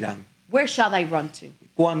 ¿Dónde irán? where shall they run to?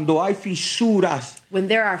 Cuando hay fisuras When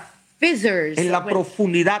there are fissures, en la when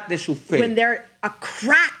profundidad de su fe. there are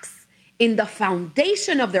cracks in the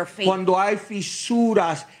foundation of their faith, Cuando hay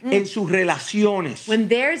fisuras en sus relaciones. when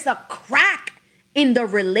there's a crack in the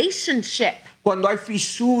relationship, Cuando hay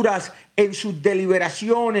fisuras en sus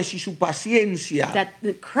deliberaciones y su paciencia. that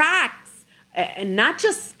the cracks, and not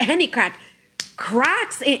just any crack,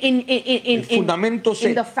 cracks El fundamento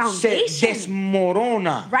in the se foundation,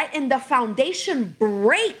 desmorona. right? And the foundation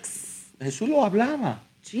breaks. Jesús lo hablaba.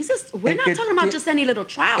 Jesus, we're El not que talking about tie- just any little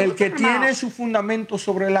child. El We're que talking tiene about su fundamento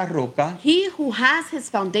sobre la roca, he who has his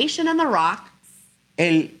foundation on the rock.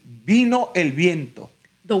 vino el viento,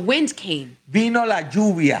 The wind came, vino la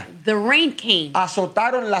lluvia, the rain came,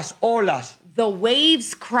 azotaron las olas the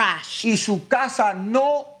waves crashed, y su casa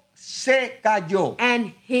no se cayó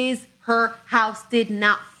and her house did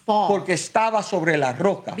not fall porque estaba sobre la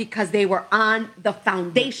roca. because they were on the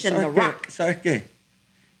foundation, the rock. ¿Sabes qué?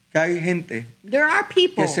 que hay gente There are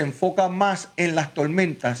people que se enfoca más en las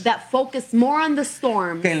tormentas that focus more on the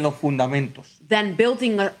storm que en los fundamentos. than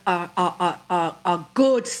building a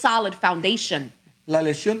good, solid foundation. La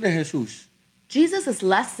lección de Jesús Jesus'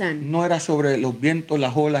 lesson no era sobre los vientos,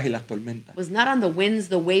 las olas y las tormentas. was not on the winds,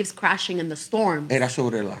 the waves crashing, and the storms. Era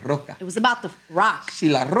sobre la roca. It was about the rock. Si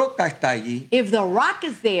la roca está allí, If the rock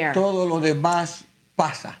is there, todo lo demás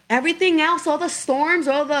pasa. everything else, all the storms,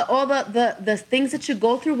 all the things that you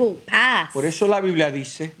go through will pass. Por eso la Biblia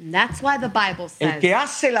dice, And that's why the Bible el says, que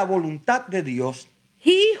hace la voluntad de Dios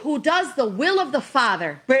he who does the will of the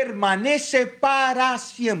Father permanece para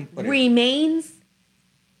siempre.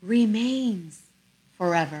 remains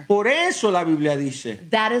forever. Por eso la Biblia dice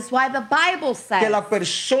That is why the Bible que says la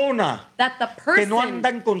persona that the que no anda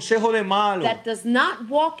person en consejo de malo, that does not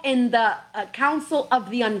walk in the counsel of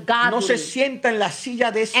the no ungodly se sienta en la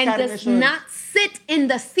silla de and does escarnecedores, not sit in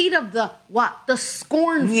the seat of the what? The ni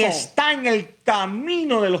scornful, está en el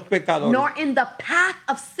camino de los pecadores, nor in the path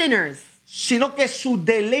of sinners. sino que su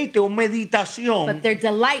deleite o But meditación their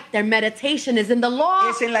delight, their meditation is in the law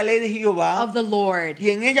es en la ley de Jehová, of the Lord.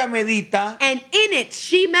 y en ella medita And in it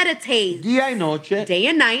she meditates día y noche. day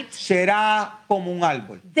and night. Será como un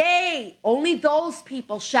árbol Only those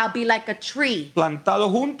people shall be like a tree plantado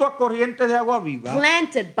junto a corrientes de agua viva,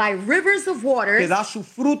 planted by rivers of que waters. da su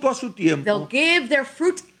fruto a su They'll tiempo, give their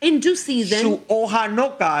fruit in due season. su hoja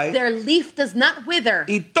no cae, Their leaf does not wither.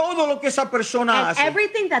 y todo lo que esa persona And hace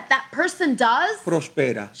everything that person does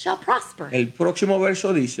prospera. shall prosper. El próximo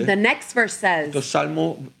verso dice, The next verse esto es says,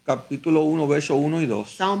 Salmo capítulo 1, verso 1 y 2.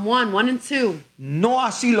 Psalm 1, 1 and 2. No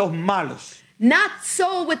así los malos, Not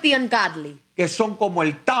so with the ungodly, que son como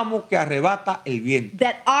el tamo que arrebata el viento.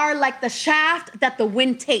 that are like the shaft that the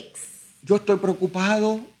wind takes. Yo estoy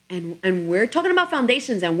preocupado And we're talking about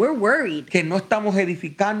foundations, and we're worried que no estamos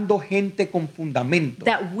edificando gente con fundamento.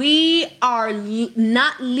 that we are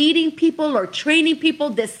not leading people or training people,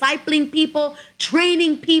 discipling people,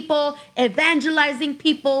 training people, evangelizing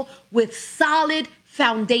people with solid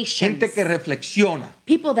foundations. Gente que reflexiona,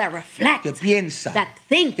 People that reflect, que piensa, that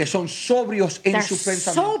think, que son sobrios en they're su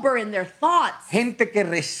pensamiento. sober in their thoughts. Gente que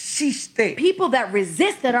resiste, People that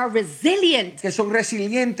resist, that are resilient, que son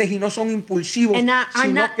resilientes y no son impulsivos, And are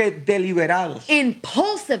sino not- que deliberados.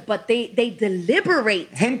 impulsive, but they deliberate.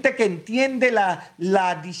 Gente que entiende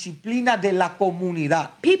la disciplina de la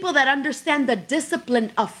comunidad. People that understand the discipline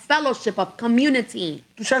of fellowship, of community.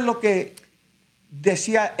 ¿Tú sabes lo que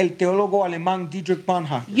decía el teólogo alemán Dietrich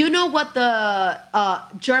Bonhoeffer? You know what the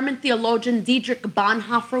German theologian Dietrich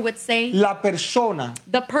Bonhoeffer would say? La persona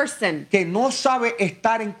The person que no sabe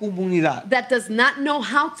estar en comunidad that does not know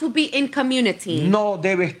how to be in community no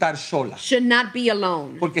debe estar sola. should not be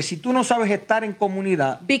alone. Porque si tú no sabes estar en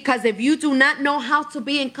comunidad, Because if you do not know how to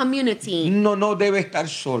be in community, no debe estar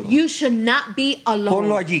solo. you should not be alone.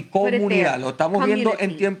 Ponlo allí, Put it comunidad. there. Lo estamos viendo en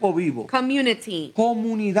Community. tiempo vivo. Community.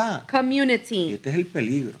 Comunidad. Y Community. este es el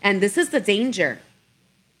peligro. And this is the danger.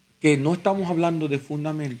 Que no estamos hablando de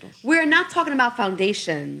fundamentos We're not talking about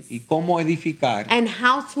foundations y cómo edificar and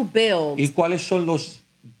how to build. y cuáles son los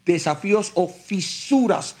desafíos o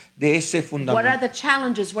fisuras de ese What are fundamento. the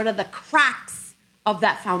challenges? What are the cracks of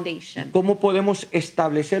that foundation? Cómo podemos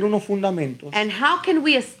establecer unos fundamentos And how can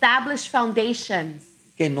we establish foundations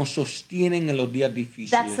que nos sostienen en los días that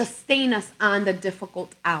difíciles. sustain us on the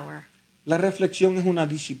difficult hour? La reflexión es una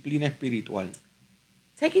disciplina espiritual.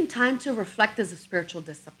 Taking time to reflect is a spiritual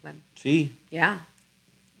discipline. Sí, Yeah.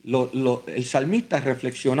 el salmista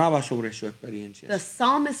reflexionaba sobre su The experiencia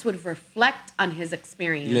psalmist would reflect on his y le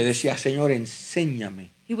experience. decía, Señor,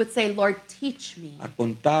 enséñame He would say, Lord, teach me a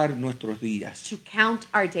contar nuestros días to count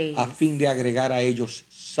our days, a fin de agregar a ellos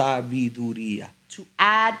sabiduría. to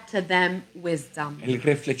add to them wisdom. Él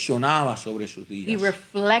reflexionaba sobre sus He días.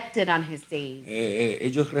 reflected on his days,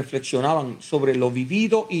 Ellos reflexionaban sobre lo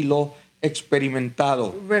vivido y lo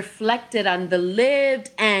experimentado. reflected on the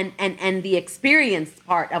lived and the experienced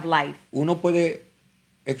part of life. Uno puede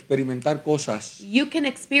experimentar cosas You can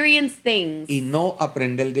experience things y no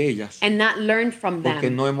aprender de ellas and not learn from porque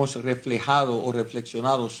them no hemos reflejado o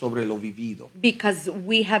reflexionado sobre lo vivido. because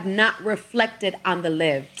we have not reflected on the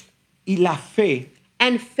lived. Y la fe,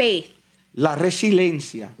 And faith, la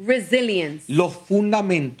resiliencia, resilience, los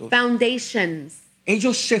fundamentos, foundations,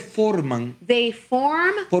 ellos se forman they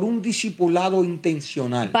form por un discipulado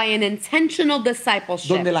intencional, by an intentional discipleship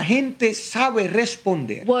donde la gente sabe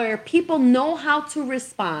responder. where people know how to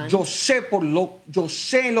respond. Yo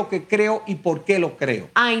sé lo que creo y por qué lo creo.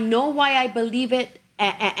 I know why I believe it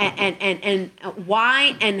and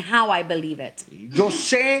why and how I believe it. Yo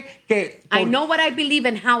sé que I know what I believe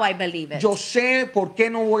and how I believe it. yo sé por qué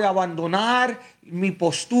no voy a abandonar mi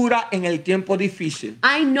postura en el tiempo difícil.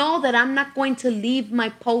 I know that I'm not going to leave my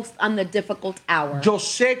post on the difficult hour. Yo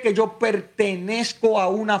sé que yo pertenezco a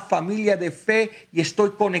una familia de fe y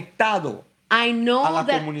estoy conectado. I know a la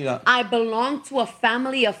that comunidad. I belong to a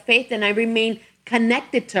family of faith and I remain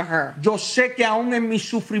connected to her. Yo sé que aún en mis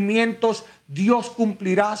sufrimientos Dios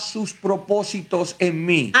cumplirá sus propósitos en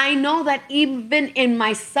mí. I know that even in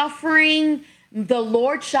my suffering, the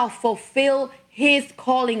Lord shall fulfill His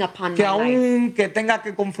calling upon Que my life. aún que tenga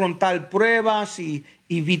que confrontar pruebas y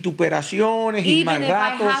vituperaciones y Even if I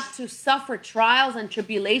have maltratos, to suffer trials and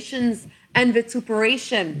tribulations and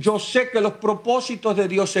vituperation, yo sé que los propósitos de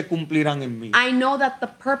Dios se cumplirán en mí. I know that the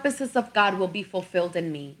purposes of God will be fulfilled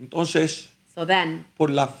in me. Entonces, So then, por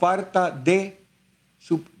la falta de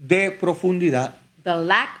profundidad, the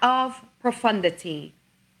lack of profundity,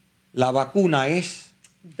 la vacuna es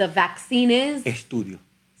the vaccine is estudio.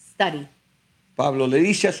 study. Pablo le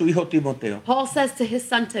dice a su hijo Timoteo, Paul says to his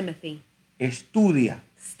son Timothy, estudia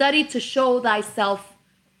study to show thyself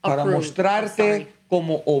para approved. mostrarte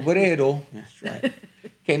como obrero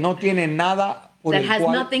que no tiene nada por That el has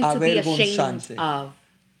cual nothing to be ashamed avergonzarse. of.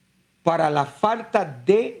 Para la falta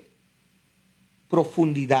de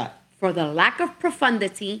profundidad, For the lack of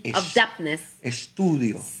profundity, of depthness,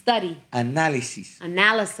 estudio, study, análisis,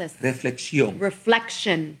 analysis, reflexión,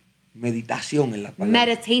 reflection, meditación en la palabra.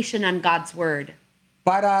 meditation on God's word.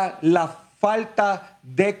 Para la falta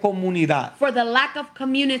de comunidad, For the lack of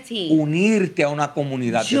community, unirte a una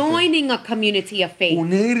comunidad de fe. joining a community of faith,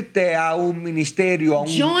 Unirte a un ministerio, a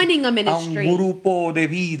Joining a un ministry. grupo de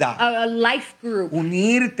vida. a life group,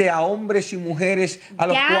 Unirte a hombres y mujeres a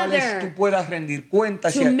los Gather cuales tú puedas rendir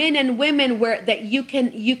cuentas. to men and women where that you can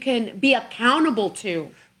be accountable to.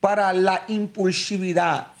 Para la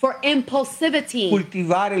impulsividad, For impulsivity,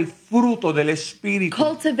 cultivar el fruto del Espíritu.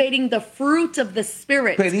 cultivating the fruit of the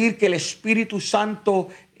Spirit. Pedir que el Espíritu Santo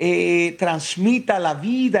transmita la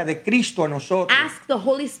vida de Cristo a nosotros. Ask the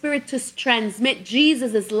Holy Spirit to transmit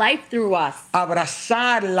Jesus' life through us.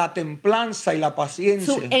 Abrazar la templanza y la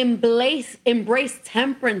paciencia. To embrace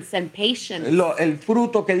temperance and patience. El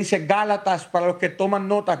fruto que dice Gálatas, para los que toman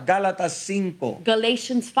notas, Gálatas 5.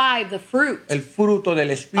 Galatians 5, the fruit. El fruto del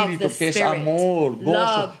Espíritu, Of the que es Spirit. amor, gozo,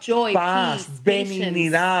 Love, joy, paz, peace,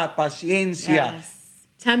 benignidad, paciencia, Yes.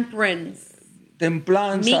 Temperance.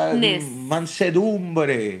 templanza, Meekness.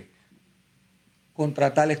 mansedumbre.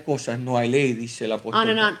 Contra tales cosas no hay ley, dice el apóstol. On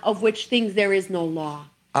and on, of which things there is no law.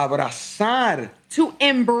 Abrazar To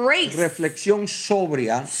embrace reflexión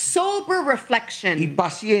sobria sober y reflection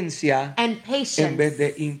paciencia and en patience vez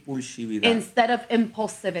de impulsividad. instead of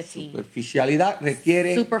impulsivity. Superficialidad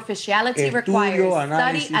requiere Superficiality estudio, requires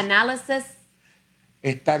análisis. study, analysis.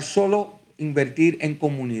 estar solo, invertir en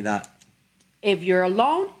comunidad. If you're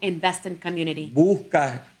alone, invest in community.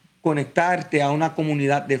 Busca conectarte a una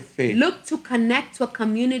comunidad de fe. Look to connect to a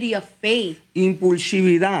community of faith.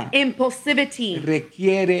 Impulsividad Impulsivity.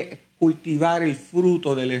 requiere cultivar el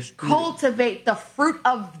fruto del Espíritu. Cultivate the fruit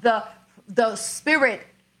of the Spirit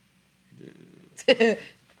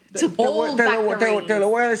to hold back the Te lo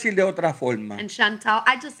reins. voy a decir de otra forma. And Chantal,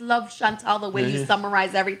 I just love Chantal the way you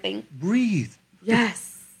summarize everything. Breathe.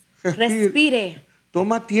 Yes. Respire. Respire.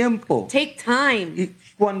 Toma tiempo. Take time. Y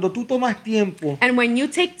cuando tú tomas tiempo, And when you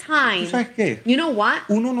take ¿tú time, sabes qué? you know what?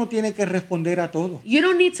 Uno no tiene que responder a todo. You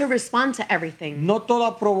don't need to respond to everything. No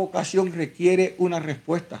toda provocación requiere una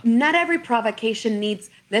respuesta. Not every provocation needs,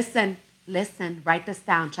 listen, write this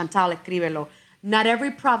down. Chantal, escríbelo. Not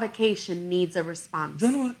every provocation needs a response. Yo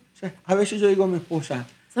no, o sea, a veces yo digo a mi esposa.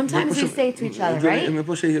 Sometimes we say to each other, right? Mi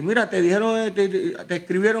esposa dice, mira, te dijeron, te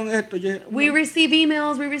escribieron esto. We receive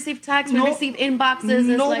emails, we receive texts, No, we receive inboxes.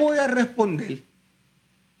 It's no like, voy a responder.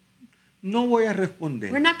 No voy a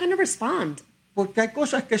responder. we're not going to respond. Porque hay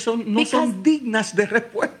cosas que no son dignas de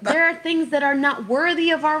respuesta. There are things that are not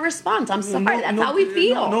worthy of our response. I'm sorry, that's how we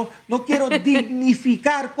feel. No quiero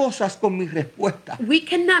dignificar cosas con mi respuesta. We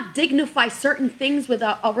cannot dignify certain things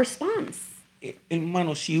without a response.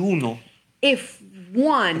 Hermano, si uno If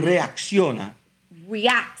one reacciona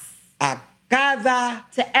reacts a cada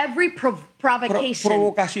to every provocation,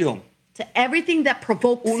 provocación, to everything that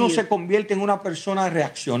provokes uno you, se convierte en una persona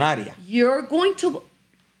reaccionaria. you're going to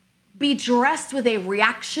be dressed with a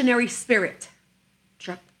reactionary spirit.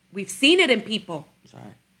 We've seen it in people.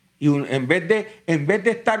 ¿Sabes? Y en vez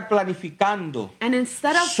de estar planificando, And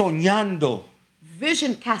instead of soñando,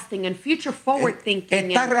 vision casting and future forward thinking,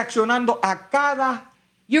 está reaccionando a cada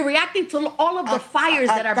you're reacting to all of the fires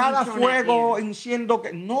that are cada being thrown at fuego you. diciendo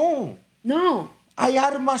que no. No. hay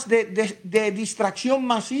armas de distracción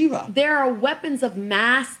masiva. There are weapons of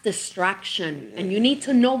mass distraction, and you need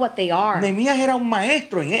to know what they are. Nehemías era un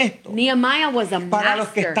maestro en esto. Nehemiah was a Para los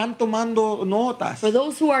que master. están tomando notas, For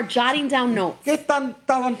those who are jotting down notes, ¿qué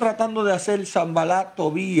estaban tratando de hacer Sanbalat,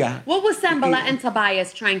 Tobías? what was Sanballat and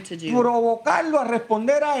Tobias trying to do? Provocarlo a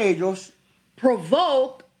responder a ellos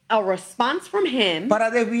Provoke a response from him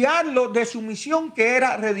para desviarlo de su misión, que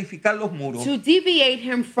era reedificar los muros. to deviate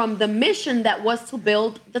him from the mission that was to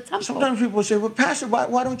build the temple. Sometimes people say, well, Pastor,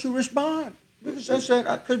 why don't you respond? Because I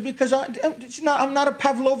said, I'm not a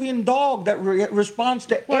Pavlovian dog that responds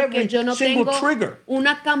to Porque every yo no single tengo trigger.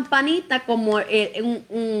 una campanita como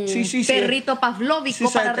un Sí. perrito pavlóvico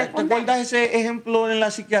Sí, para ¿te responder. acuerdas ese ejemplo en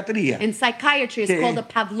la psiquiatría? In psychiatry, it's Que called a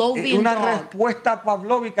Pavlovian una dog. respuesta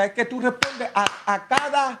pavlóvica es que tú respondes a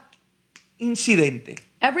cada incidente.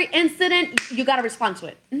 Every incident, you got to respond to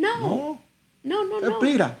it. No.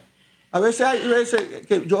 Respira. A veces hay veces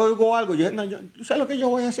que yo oigo algo, ¿tú sabes lo que yo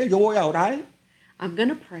voy a hacer? Yo voy a orar, I'm going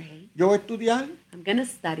to pray. yo voy a estudiar, I'm going to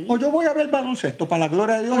study. o yo voy a ver baloncesto para la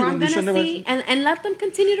gloria de Dios Or y I'm going bendición de to see Dios. and let them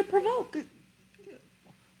continue to provoke.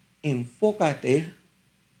 Enfócate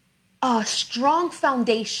A strong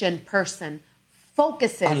foundation person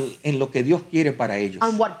focuses en lo que Dios quiere para ellos.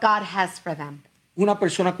 on what God has for them. Una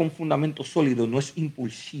persona con fundamento sólido no es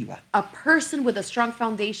impulsiva. A person with a strong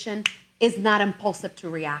foundation is not impulsive to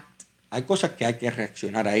react. Hay cosas que hay que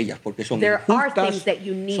reaccionar a ellas porque son There are injustas, things that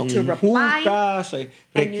you need son to reply, injustas, and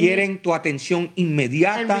you requieren tu atención And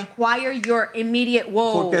inmediata. require your immediate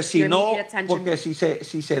Porque si your no, immediate attention. porque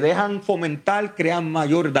si se dejan fomentar, crean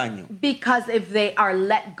mayor daño. Because if they are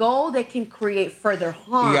let go, they can create further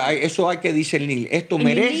harm. Y eso hay que discernir. And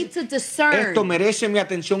you need to discern, ¿Esto merece mi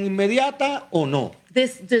atención inmediata o no?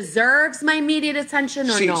 this deserves my immediate attention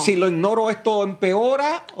or no? Si lo ignoro, esto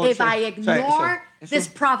empeora. If I ignore this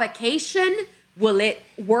provocation, will it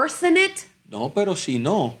worsen it? No, pero si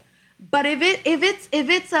no, But if it's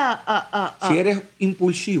si eres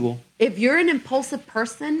impulsivo, if you're an impulsive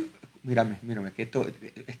person, mírame, que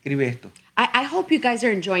escribe esto. I hope you guys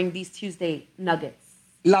are enjoying these Tuesday nuggets.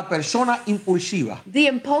 La persona impulsiva The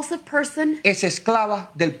impulsive person es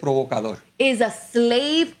esclava del provocador. is a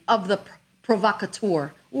slave of the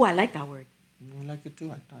provocateur. Oh, I like that word.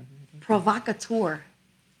 Provocateur.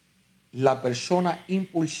 La persona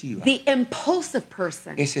impulsiva The impulsive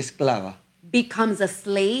person es esclava becomes a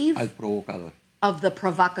slave al provocador. of the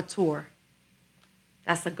provocateur.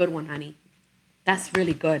 That's a good one, honey. That's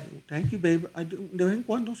really good. Thank you, babe. De vez en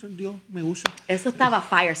cuando Dios me usa. Eso estaba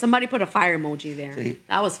fire. Somebody put a fire emoji there. Sí.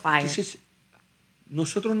 That was fire. Entonces,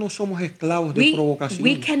 nosotros no somos esclavos de provocación.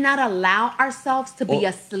 We cannot allow ourselves to be a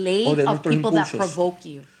o slave de of nuestros people that impulsos. provoke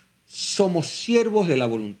you. Somos siervos de la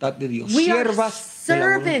voluntad de Dios. We are Siervas de la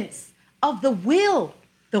voluntad. servants of the will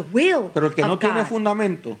Pero el que no of tiene God.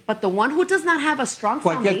 fundamento, But the one who does not have a strong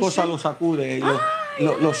cualquier cosa foundation lo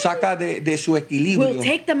sacude, lo saca de su will equilibrio.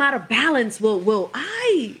 take them out of balance.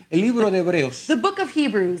 El libro de Hebreos, The book of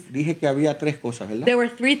Hebrews, dije que había tres cosas, ¿verdad? there were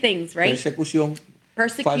three things, right? Persecución,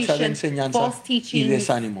 falsa de Persecution, enseñanza false y teaching,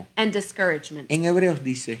 desánimo. and discouragement. En Hebreos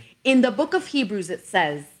dice, In the book of Hebrews, it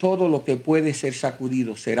says, todo lo que puede ser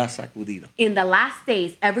sacudido será sacudido. in the last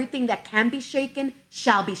days, everything that can be shaken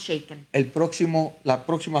shall be shaken. La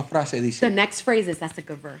próxima frase The dice, next phrase is, that's a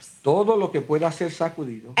good verse. todo lo que pueda ser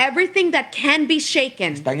sacudido, Everything that can be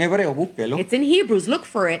shaken, está en Hebreo, búsquelo, it's in Hebrews, look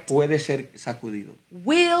for it, puede ser sacudido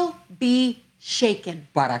will be shaken.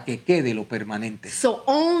 para que quede lo permanente. So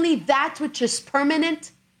only that which is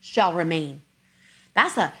permanent shall remain.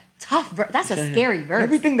 That's a tough verse. That's a scary verse.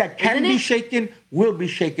 Everything that can isn't be it? shaken will be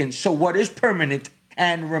shaken. So what is permanent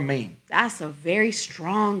can remain. That's a very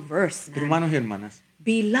strong verse, man. Hermanos y hermanas,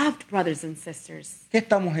 Beloved brothers and sisters, ¿qué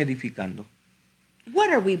estamos edificando?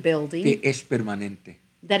 what are we ¿Qué building es permanente?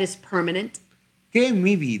 that is permanent? ¿Qué en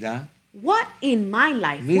mi vida, What in my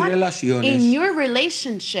life, mis what relaciones, in your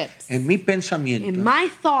relationships, en mi pensamiento, in my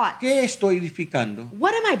thoughts, qué estoy edificando?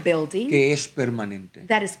 what am I building Que es permanente,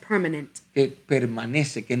 that is permanent, que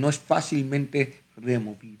permanece, que no es fácilmente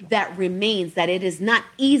removido. that remains, that it is not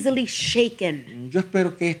easily shaken? Yo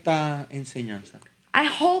espero que esta enseñanza I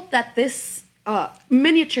hope that this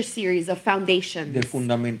miniature series of foundations, de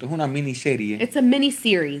fundamento es una miniserie it's a mini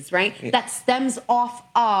series, right? That stems off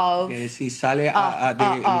of que si sale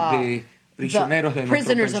de prisioneros de the nuestro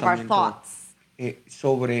prisoners of our pensamiento thoughts,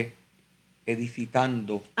 sobre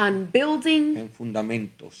edificando on building en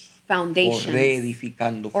fundamentos o foundations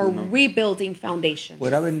reedificando or fundamentos. rebuilding foundations.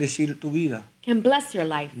 Pueda bendecir tu vida, Can bless your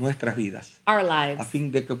life, nuestras vidas, our a lives,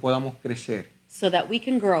 fin de que podamos crecer so that we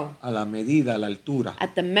can grow a la medida, a la altura,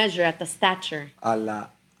 at the measure, at the stature,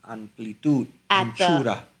 a amplitud, at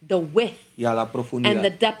anchura the width y a la and the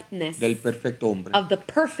profundidad depthness del perfecto hombre, of the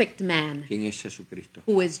perfect man, quien es Jesucristo.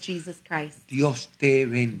 who is Jesus Christ. Dios te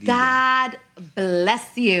bendiga. God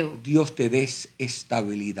bless you. Dios te dé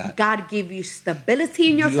estabilidad. God give you stability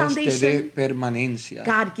in your Dios te dé foundation. permanencia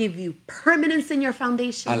God give you permanence in your a la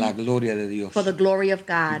foundation gloria de Dios for the glory of y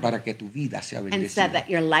God, para que tu vida sea and so bendecida. that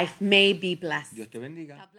your life may be blessed. Dios te bendiga.